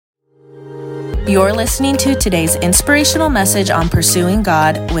You're listening to today's inspirational message on pursuing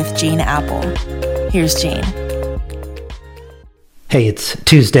God with Gene Apple. Here's Gene. Hey, it's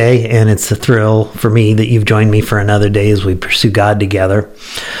Tuesday, and it's a thrill for me that you've joined me for another day as we pursue God together.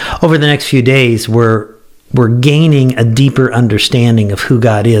 Over the next few days, we're gaining a deeper understanding of who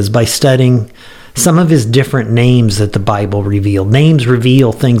God is by studying some of his different names that the Bible revealed. Names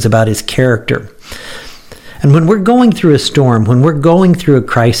reveal things about his character. And when we're going through a storm, when we're going through a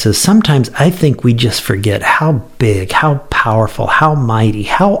crisis, sometimes I think we just forget how big, how powerful, how mighty,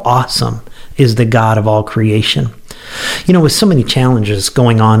 how awesome is the God of all creation. You know, with so many challenges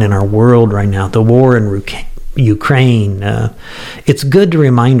going on in our world right now, the war in Ukraine, it's good to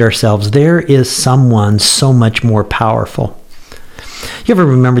remind ourselves there is someone so much more powerful. You ever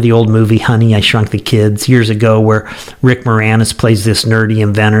remember the old movie Honey, I Shrunk the Kids years ago, where Rick Moranis plays this nerdy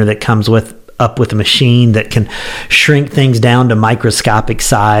inventor that comes up with a machine that can shrink things down to microscopic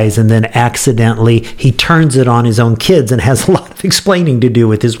size, and then accidentally he turns it on his own kids and has a lot of explaining to do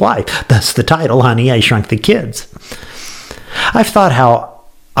with his wife. Thus the title, Honey, I Shrunk the Kids. I've thought how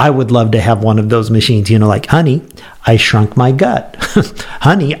I would love to have one of those machines, you know, like, Honey, I shrunk my gut.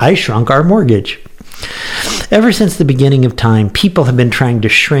 Honey, I shrunk our mortgage. Ever since the beginning of time, people have been trying to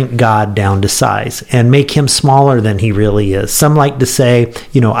shrink God down to size and make him smaller than he really is. Some like to say,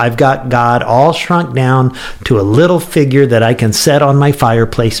 you know, I've got God all shrunk down to a little figure that I can set on my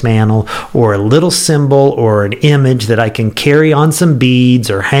fireplace mantle, or a little symbol or an image that I can carry on some beads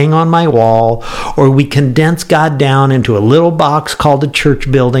or hang on my wall. Or we condense God down into a little box called a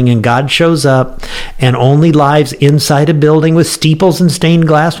church building, and God shows up and only lives inside a building with steeples and stained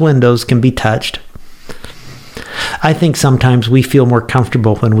glass windows can be touched. I think sometimes we feel more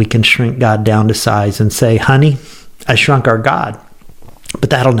comfortable when we can shrink God down to size and say, Honey, I shrunk our God. But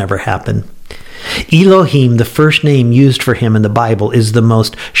that'll never happen. Elohim, the first name used for him in the Bible, is the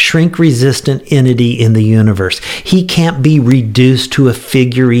most shrink-resistant entity in the universe. He can't be reduced to a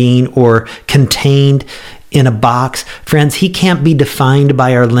figurine or contained in a box. Friends, he can't be defined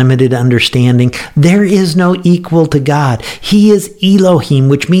by our limited understanding. There is no equal to God. He is Elohim,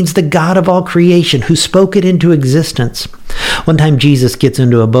 which means the God of all creation, who spoke it into existence. One time Jesus gets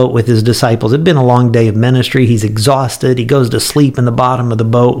into a boat with his disciples. It'd been a long day of ministry. He's exhausted. He goes to sleep in the bottom of the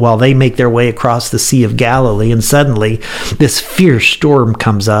boat while they make their way across the Sea of Galilee. And suddenly this fierce storm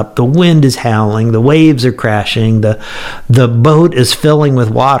comes up. The wind is howling. The waves are crashing. The boat is filling with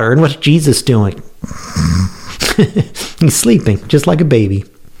water. And what's Jesus doing? He's sleeping, just like a baby.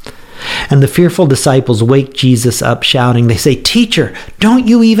 And the fearful disciples wake Jesus up shouting. They say, Teacher, don't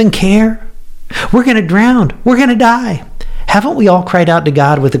you even care? We're going to drown. We're going to die. Haven't we all cried out to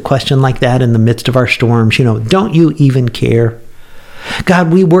God with a question like that in the midst of our storms? You know, don't you even care?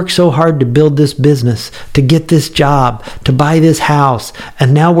 God, we worked so hard to build this business, to get this job, to buy this house,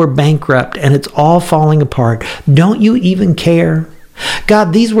 and now we're bankrupt and it's all falling apart. Don't you even care?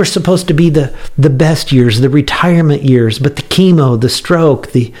 God, these were supposed to be the best years, the retirement years, but the chemo, the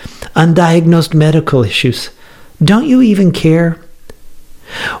stroke, the undiagnosed medical issues. Don't you even care?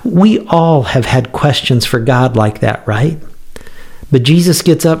 We all have had questions for God like that, right? But Jesus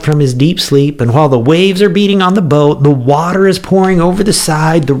gets up from his deep sleep, and while the waves are beating on the boat, the water is pouring over the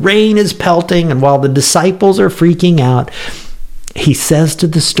side, the rain is pelting, and while the disciples are freaking out, he says to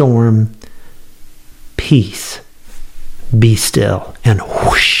the storm, Peace, be still, and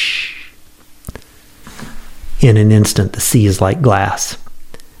whoosh. In an instant, the sea is like glass.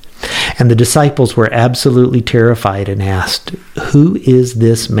 And the disciples were absolutely terrified and asked, Who is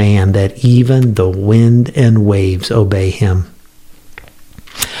this man that even the wind and waves obey him?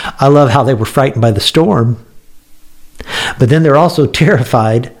 I love how they were frightened by the storm, but then they're also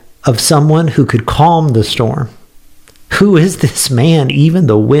terrified of someone who could calm the storm. Who is this man? Even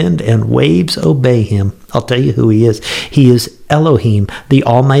the wind and waves obey him. I'll tell you who he is. He is Elohim, the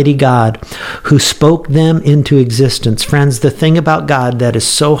Almighty God, who spoke them into existence. Friends, the thing about God that is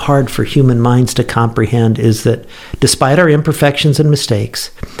so hard for human minds to comprehend is that despite our imperfections and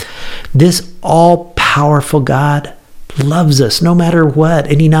mistakes, this all-powerful God loves us no matter what.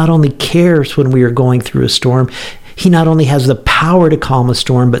 And he not only cares when we are going through a storm, he not only has the power to calm a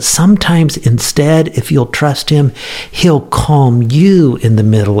storm, but sometimes instead, if you'll trust him, he'll calm you in the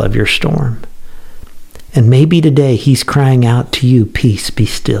middle of your storm. And maybe today he's crying out to you, Peace, be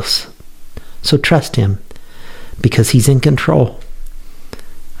still. So trust him, because he's in control.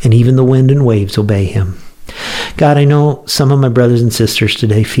 And even the wind and waves obey him. God, I know some of my brothers and sisters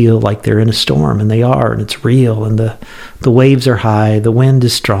today feel like they're in a storm, and they are, and it's real, and the waves are high, the wind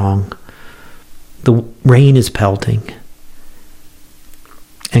is strong. The rain is pelting.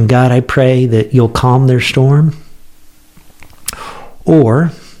 And God, I pray that you'll calm their storm,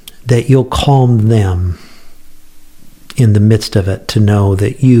 or that you'll calm them in the midst of it to know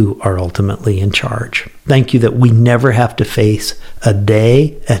that you are ultimately in charge. Thank you that we never have to face a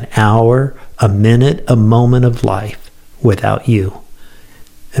day, an hour, a minute, a moment of life without you.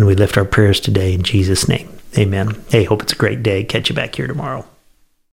 And we lift our prayers today in Jesus' name. Amen. Hey, hope it's a great day. Catch you back here tomorrow.